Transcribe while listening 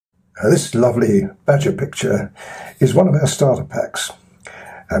This lovely badger picture is one of our starter packs.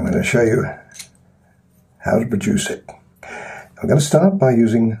 I'm going to show you how to produce it. I'm going to start by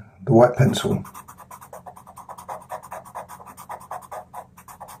using the white pencil.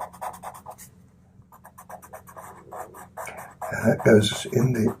 And that goes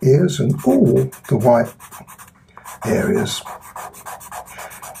in the ears and all the white areas.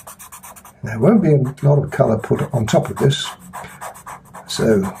 There won't be a lot of colour put on top of this,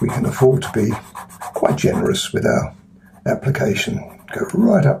 so we can afford to be quite generous with our application. Go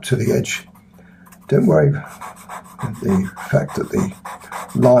right up to the edge. Don't worry with the fact that the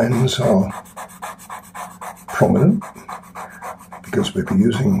lines are prominent, because we'll be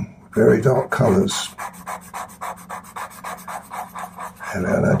using very dark colours. And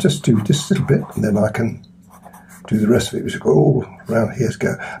I'll just do this little bit, and then I can do the rest of it. We should go all around here to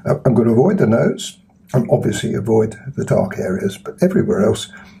go. I'm going to avoid the nose, and obviously avoid the dark areas, but everywhere else,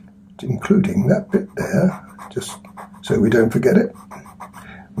 including that bit there, just so we don't forget it,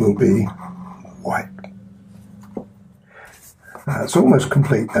 will be white. It's almost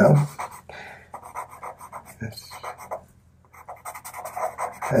complete now. Yes.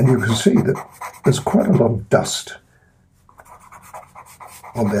 And you can see that there's quite a lot of dust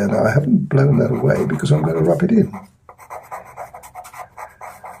on there. Now I haven't blown that away because I'm going to rub it in.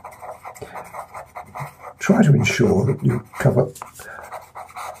 Try to ensure that you cover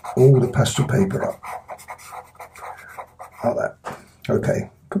all the pastel paper up, like that. Okay,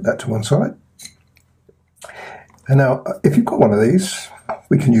 put that to one side. And now, if you've got one of these,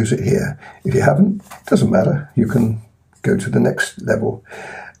 we can use it here. If you haven't, it doesn't matter. You can go to the next level.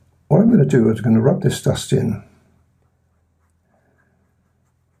 What I'm going to do is I'm going to rub this dust in.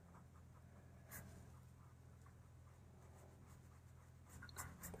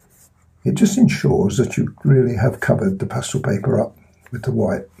 It just ensures that you really have covered the pastel paper up with the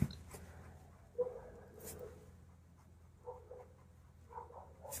white.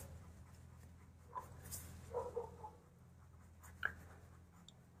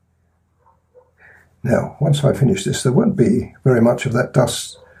 Now, once I finish this, there won't be very much of that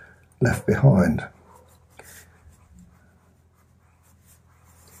dust left behind.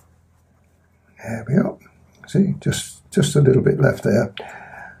 There we are. See, just a little bit left there.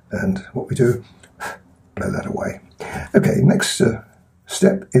 And what we do, blow that away. Okay, next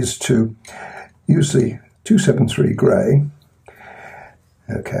step is to use the 273 grey.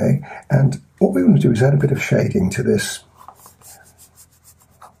 Okay, and what we want to do is add a bit of shading to this.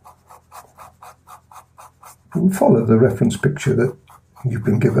 We'll follow the reference picture that you've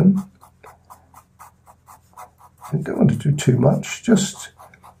been given. You don't want to do too much, just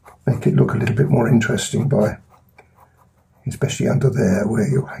make it look a little bit more interesting by, especially under there where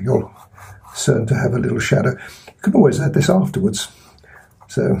you're certain to have a little shadow. You can always add this afterwards,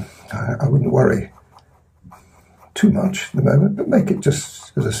 so I wouldn't worry too much at the moment, but make it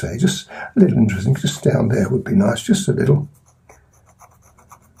just, as I say, just a little interesting. Just down there would be nice, just a little.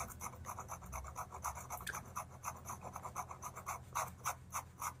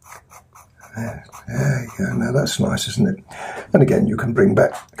 There you go, now that's nice, isn't it? And again, you can bring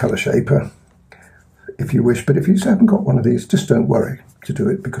back Colour Shaper if you wish, but if you haven't got one of these, just don't worry to do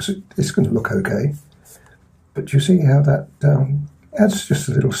it, because it's going to look okay. But you see how that adds just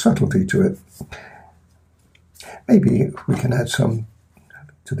a little subtlety to it. Maybe we can add some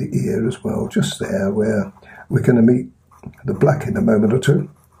to the ear as well, just there where we're going to meet the black in a moment or two.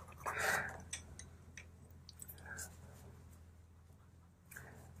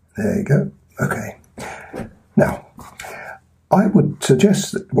 There you go. Okay. Now, I would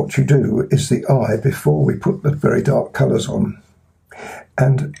suggest that what you do is the eye before we put the very dark colours on.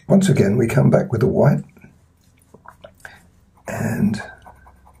 And once again, we come back with the white. And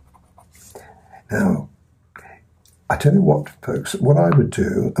now, I tell you what, folks, what I would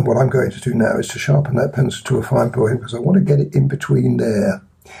do, and what I'm going to do now, is to sharpen that pencil to a fine point, because I want to get it in between there.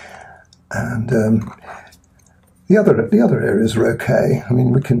 And the other areas are okay. I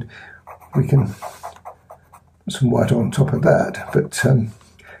mean, we can put some white on top of that, but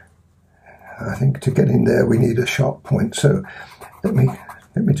I think to get in there we need a sharp point. So let me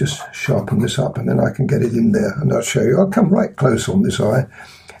just sharpen this up, and then I can get it in there, and I'll show you. I'll come right close on this eye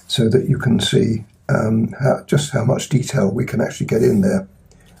so that you can see just how much detail we can actually get in there.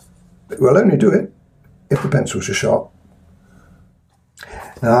 But we'll only do it if the pencils are sharp.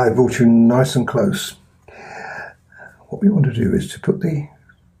 Now I've brought you nice and close. What we want to do is to put the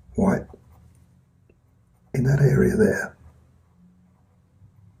white in that area there.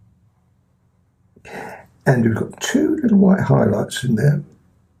 And we've got two little white highlights in there,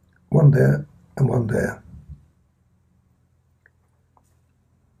 one there and one there.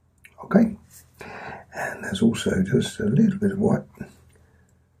 Okay, and there's also just a little bit of white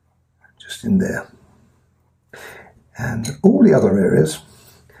just in there. And all the other areas,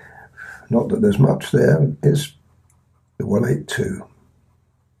 not that there's much there, is the 182.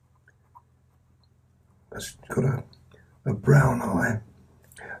 It's got a brown eye.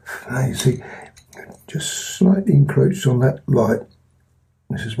 Now you see, just slightly encroached on that light.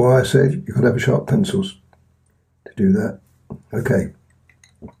 This is why I said you've got to have sharp pencils to do that. Okay.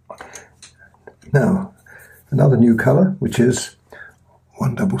 Now, another new colour, which is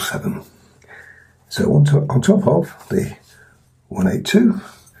 177. So on top of the 182,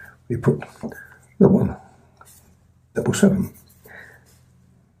 we put the 177.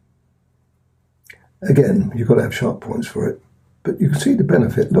 Again, you've got to have sharp points for it, but you can see the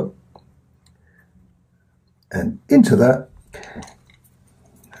benefit, look. And into that,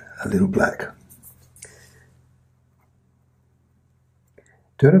 a little black.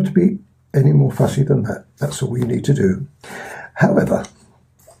 Don't have to be any more fussy than that. That's all you need to do. However,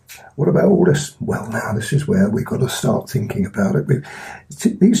 what about all this? Well, now this is where we've got to start thinking about it.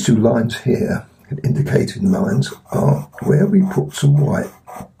 These two lines here, indicating lines, are where we put some white.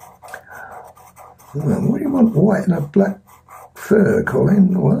 Well, what do you want white and a black fur,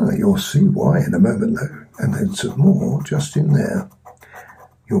 Colin? Well, you'll see why in a moment, though. And then some more just in there.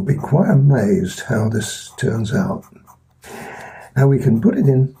 You'll be quite amazed how this turns out. Now we can put it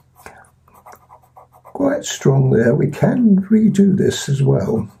in quite strong there. We can redo this as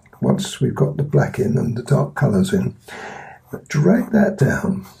well once we've got the black in and the dark colours in. But drag that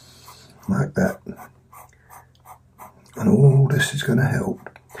down like that. And all this is going to help.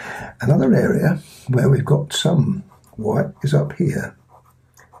 Another area where we've got some white is up here.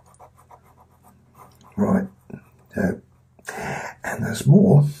 Right. So, and there's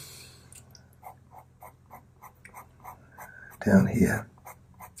more down here.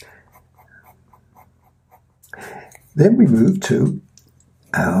 Then we move to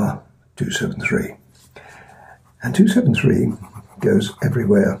our 273. And 273 goes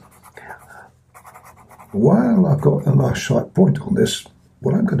everywhere. While I've got a nice sharp point on this,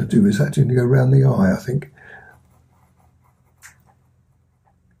 what I'm going to do is actually go around the eye, I think.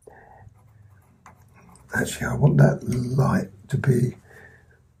 Actually, I want that light to be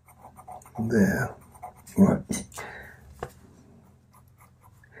there. Right.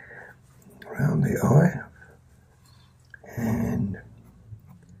 Around the eye. And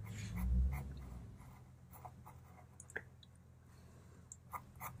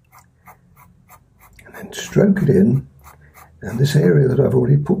then stroke it in. And this area that I've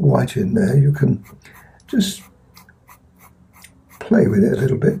already put white in there, you can just play with it a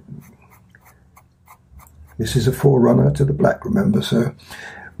little bit. This is a forerunner to the black, remember, so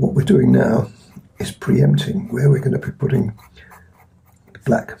what we're doing now is preempting where we're going to be putting the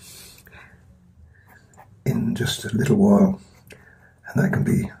black in just a little while, and that can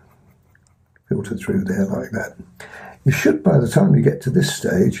be filtered through there like that. You should, by the time you get to this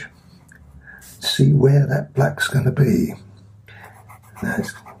stage, see where that black's going to be. Now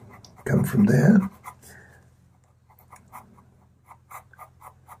it's come from there.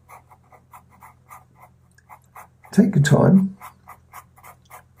 Take your time,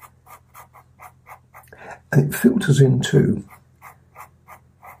 and it filters into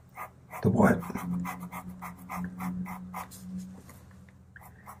the white.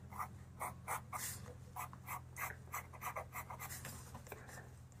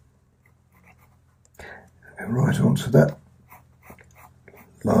 And right onto that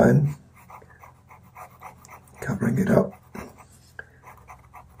line, covering it up.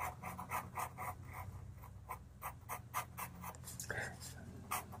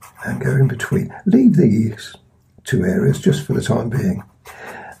 And go in between. Leave these two areas just for the time being.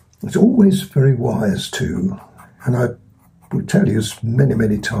 It's always very wise to, and I will tell you many,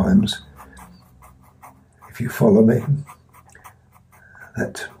 many times, if you follow me,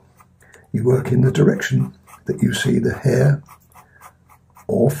 that you work in the direction that you see the hair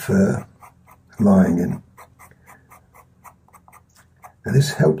or fur lying in. And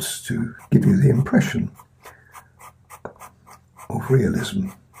this helps to give you the impression of realism.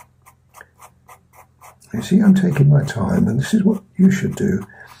 You see, I'm taking my time, and this is what you should do.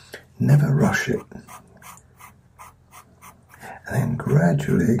 Never rush it. And then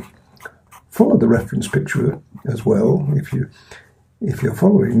gradually follow the reference picture as well. If you're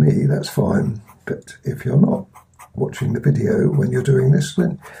following me, that's fine. But if you're not watching the video when you're doing this,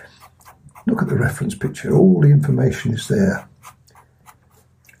 then look at the reference picture. All the information is there.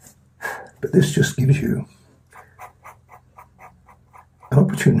 But this just gives you an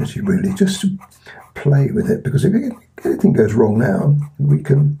opportunity, really, just to play with it, because if anything goes wrong now, we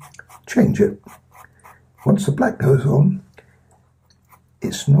can change it. Once the black goes on,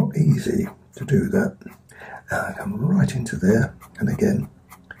 it's not easy to do that. I come right into there, and again,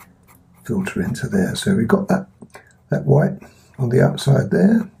 filter into there. So we've got that white on the outside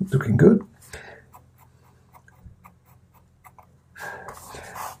there, looking good.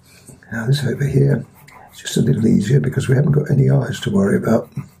 Now this over here, it's just a little easier because we haven't got any eyes to worry about.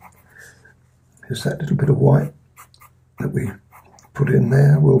 There's that little bit of white that we put in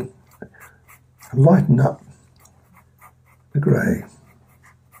there will lighten up the grey.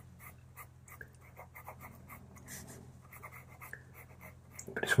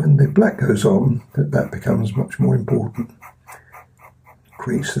 But it's when the black goes on that becomes much more important.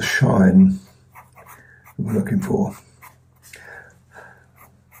 Creates the shine that we're looking for.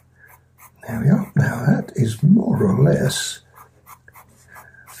 There we are. Now that is more or less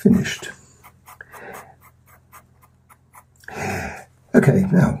finished. Okay,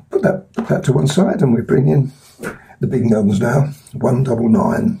 now put that to one side, and we bring in the big guns now.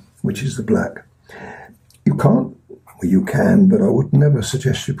 199, which is the black. You can't, well you can, but I would never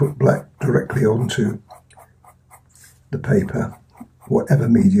suggest you put black directly onto the paper, whatever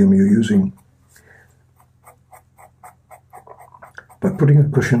medium you're using. By putting a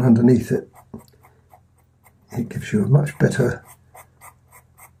cushion underneath it, it gives you a much better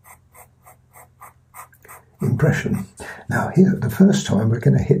impression. Now here, the first time we're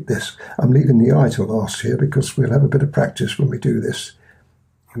going to hit this, I'm leaving the eye till last here because we'll have a bit of practice when we do this.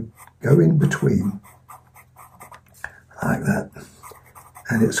 Go in between, like that.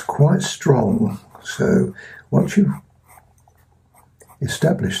 And it's quite strong, so once you've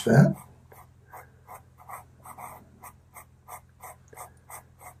established that,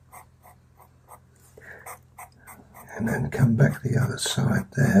 and then come back the other side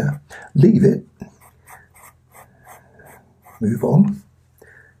there, leave it, move on,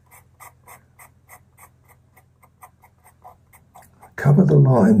 cover the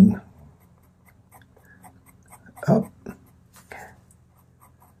line up,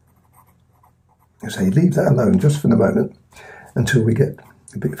 and say leave that alone just for the moment until we get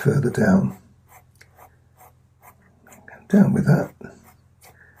a bit further down. Down with that.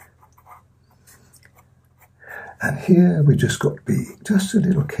 And here we just got to be just a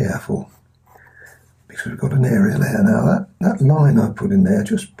little careful because we've got an area there. Now that line I put in there,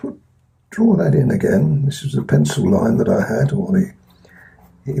 draw that in again. This is the pencil line that I had, or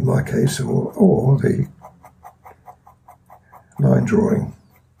in my case, or the line drawing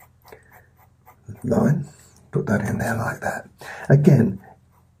line. Put that in there like that. Again,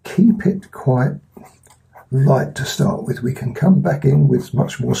 keep it quite light to start with. We can come back in with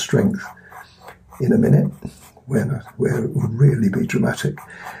much more strength in a minute, where it would really be dramatic.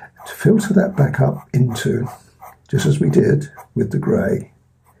 To filter that back up into, just as we did with the grey,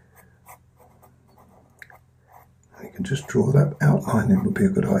 you can just draw that outline in, would be a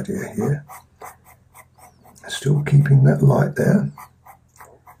good idea here. Still keeping that light there,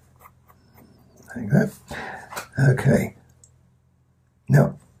 like that. Okay,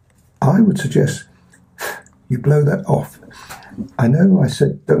 now I would suggest you blow that off. I know I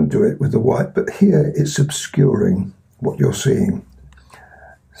said don't do it with the white, but here it's obscuring what you're seeing.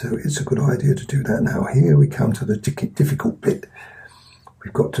 So it's a good idea to do that now. Here we come to the difficult bit.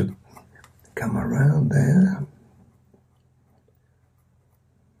 We've got to come around there.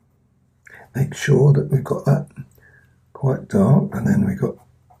 Make sure that we've got that quite dark, and then we've got,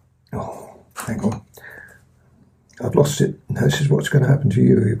 oh, hang on. I've lost it. Now this is what's going to happen to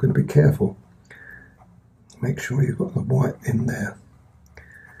you. You're going to be careful. Make sure you've got the white in there.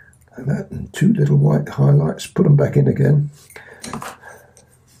 Like that, and two little white highlights, put them back in again.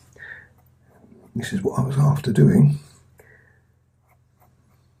 This is what I was after doing.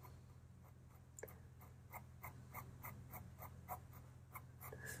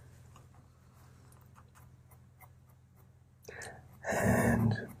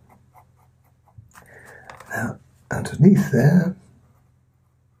 And now underneath there,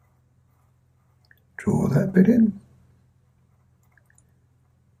 draw that bit in.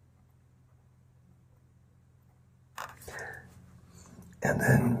 And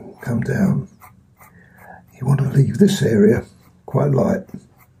then come down. You want to leave this area quite light.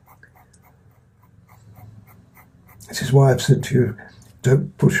 This is why I've said to you,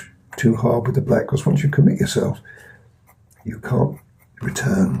 don't push too hard with the black, because once you commit yourself, you can't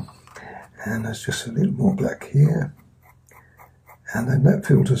return. And there's just a little more black here. And then that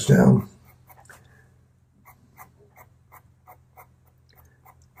filters down.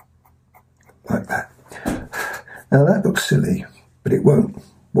 Like that. Now that looks silly, but it won't.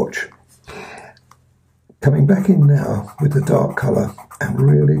 Watch. Coming back in now with the dark colour and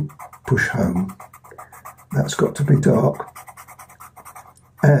really push home. That's got to be dark.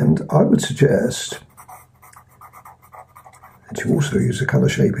 And I would suggest that you also use a colour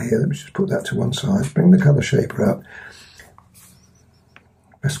shaper here. Let me just put that to one side. Bring the colour shaper out.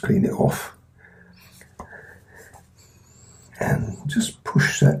 Let's clean it off. And just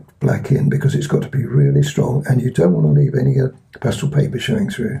push that black in because it's got to be really strong, and you don't want to leave any pastel paper showing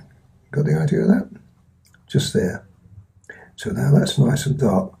through. Got the idea of that? Just there. So now that's nice and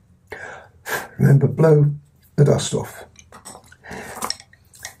dark. Remember, blow the dust off.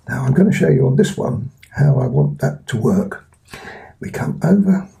 Now I'm going to show you on this one how I want that to work. We come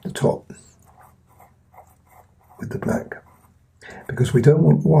over the top with the black because we don't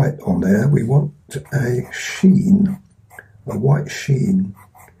want white on there. We want a sheen. A white sheen.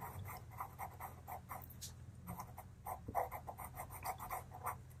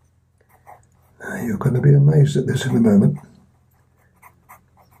 Now you're going to be amazed at this in a moment.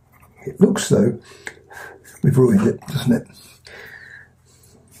 It looks though we've ruined it, doesn't it?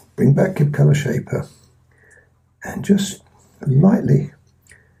 Bring back your colour shaper and just lightly,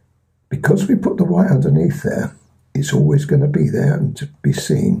 because we put the white underneath there, it's always going to be there and to be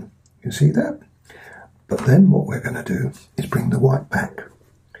seen. You see that? But then what we're going to do is bring the white back.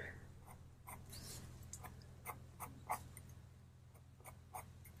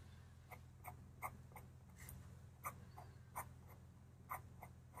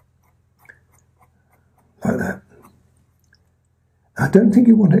 Like that. I don't think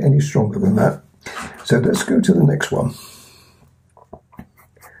you want it any stronger than that. So let's go to the next one.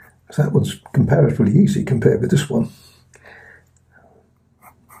 So that one's comparatively easy compared with this one.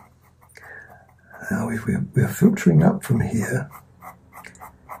 Now if we're filtering up from here,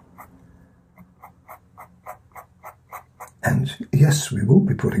 and yes, we will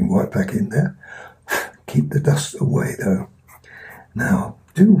be putting white back in there. Keep the dust away though. Now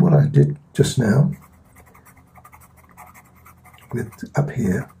do what I did just now with up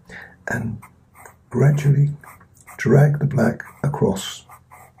here and gradually drag the black across.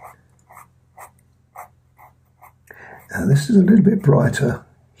 Now this is a little bit brighter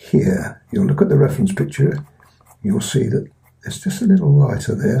here. You'll look at the reference picture, you'll see that it's just a little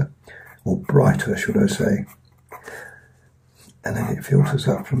lighter there, or brighter should I say, and then it filters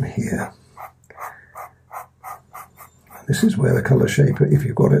up from here. This is where the colour shaper, if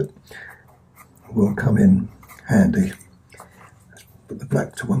you've got it, will come in handy. Let's put the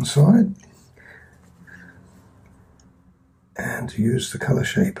black to one side and use the colour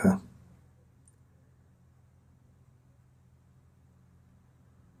shaper.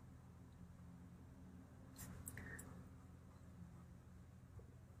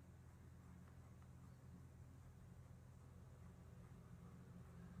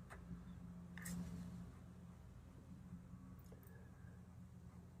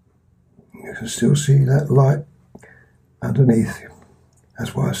 You can still see that light underneath.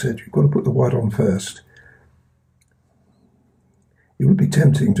 That's why I said you've got to put the white on first. It would be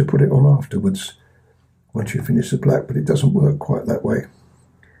tempting to put it on afterwards once you finish the black, but it doesn't work quite that way.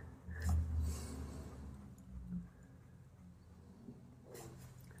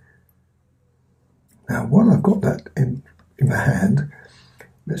 Now while I've got that in my hand,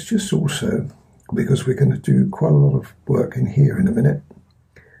 let's just also, because we're going to do quite a lot of work in here in a minute,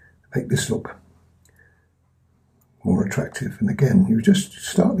 make this look more attractive. And again, you just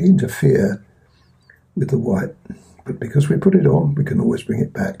start to interfere with the white, but because we put it on, we can always bring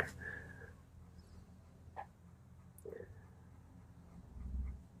it back.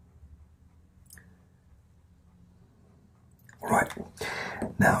 Right,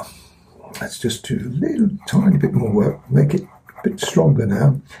 now let's just do a little tiny bit more work, make it a bit stronger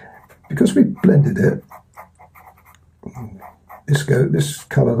now. Because we blended it, this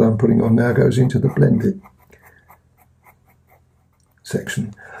colour that I'm putting on now goes into the blended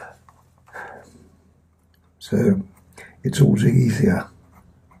section. So it's all easier,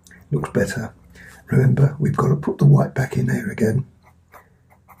 looks better. Remember, we've got to put the white back in there again.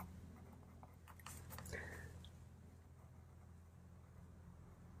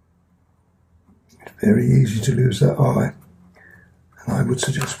 It's very easy to lose that eye. And I would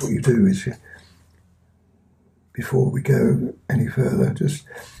suggest what you do is before we go any further, just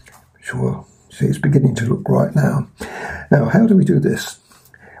sure, see it's beginning to look right now. Now, how do we do this?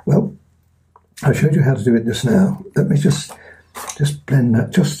 Well, I showed you how to do it just now. Let me just blend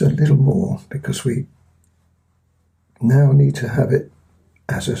that just a little more, because we now need to have it,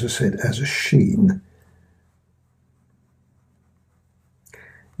 as I said, as a sheen.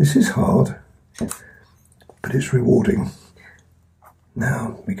 This is hard, but it's rewarding.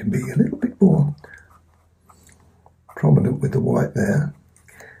 Now we can be a little bit more prominent with the white there.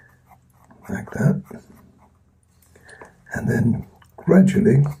 like that. And then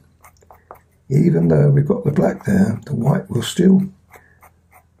gradually, even though we've got the black there, the white will still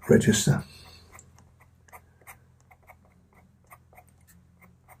register.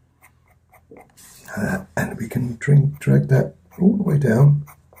 And we can drag that all the way down.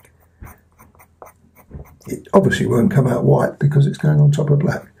 It obviously won't come out white because it's going on top of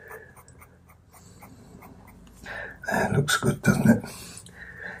black. That looks good, doesn't it?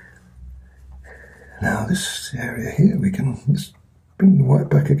 Now this area here, we can just bring the white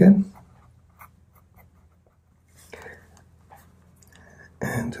back again.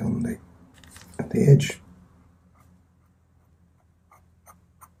 And on the edge,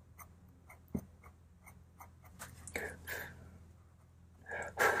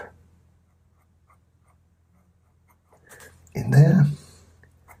 in there.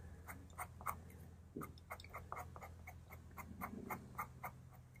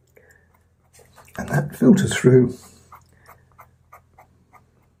 And that filters through.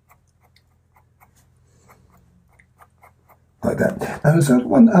 Like that. Now there's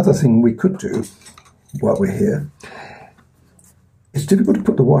one other thing we could do while we're here. It's difficult to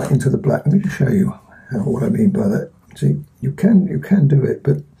put the white into the black. Let me just show you what I mean by that. See, you can do it,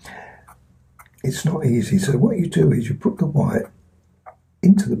 but it's not easy. So what you do is you put the white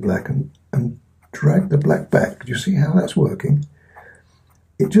into the black and drag the black back. Do you see how that's working?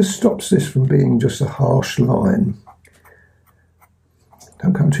 It just stops this from being just a harsh line.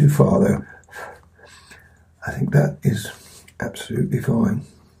 Don't come too far though. I think that is absolutely fine.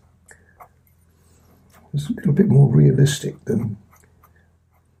 It's a little bit more realistic than...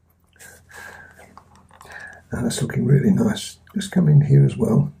 Now that's looking really nice. Just come in here as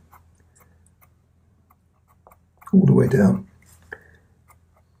well. All the way down.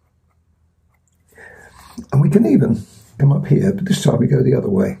 And we can even come up here, but this time we go the other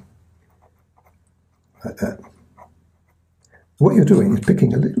way. Like that. What you're doing is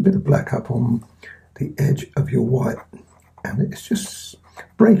picking a little bit of black up on the edge of your white, and it's just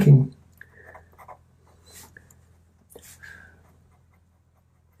breaking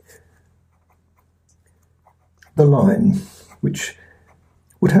the line, which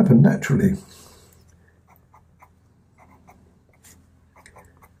would happen naturally.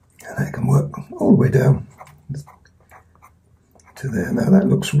 And that can work all the way down to there. Now that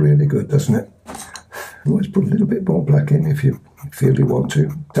looks really good, doesn't it? Always put a little bit more black in if you feel you want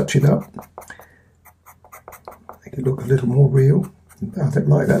to. Touch it up. Make it look a little more real. I think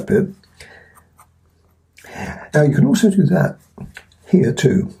like that bit. Now you can also do that here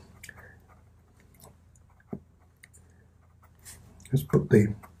too. Just put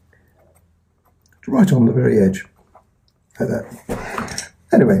the right on the very edge, like that.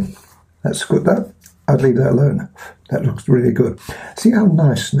 Anyway, that's good. That I'd leave that alone. That looks really good. See how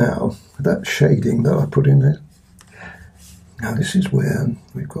nice now that shading that I put in there. Now this is where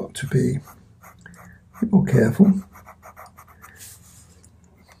we've got to be a bit more careful.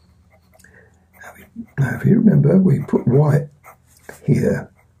 Now if you remember, we put white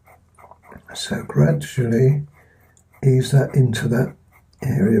here, so gradually ease that into that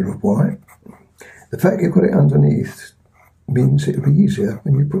area of white. The fact you've got it underneath means it'll be easier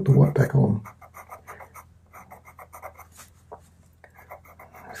when you put the white back on.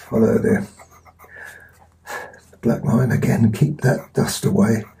 Follow the black line again, keep that dust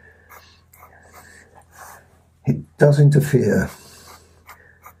away. It does interfere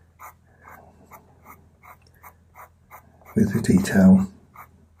with the detail.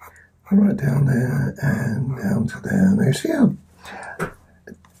 Right down there and down to there. Now you see how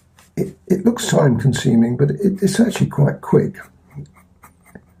it looks time consuming, but it's actually quite quick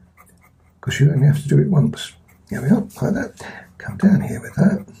because you only have to do it once. Here we are, like that. Come down here with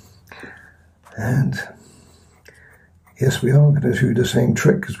that. And yes, we are going to do the same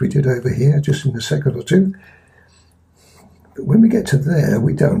trick as we did over here, just in a second or two. But when we get to there,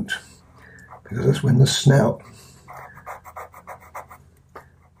 we don't, because that's when the snout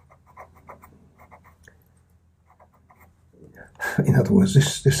in other words,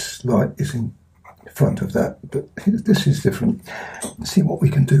 this light is in front of that, but this is different. Let's see what we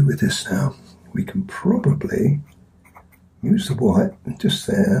can do with this now. We can probably use the white just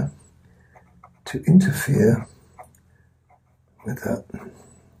there to interfere with that,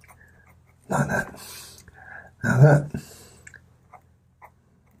 like that. Now that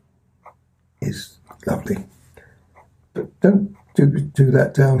is lovely, but don't do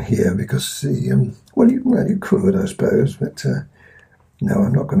that down here because the well you could, I suppose, but no,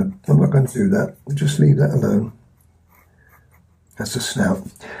 I'm not going to do that. Just leave that alone. That's the snout.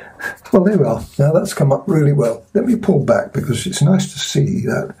 Well, there we are. Now that's come up really well. Let me pull back because it's nice to see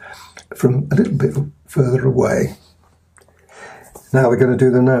that from a little bit further away. Now we're going to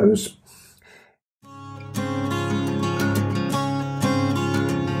do the nose.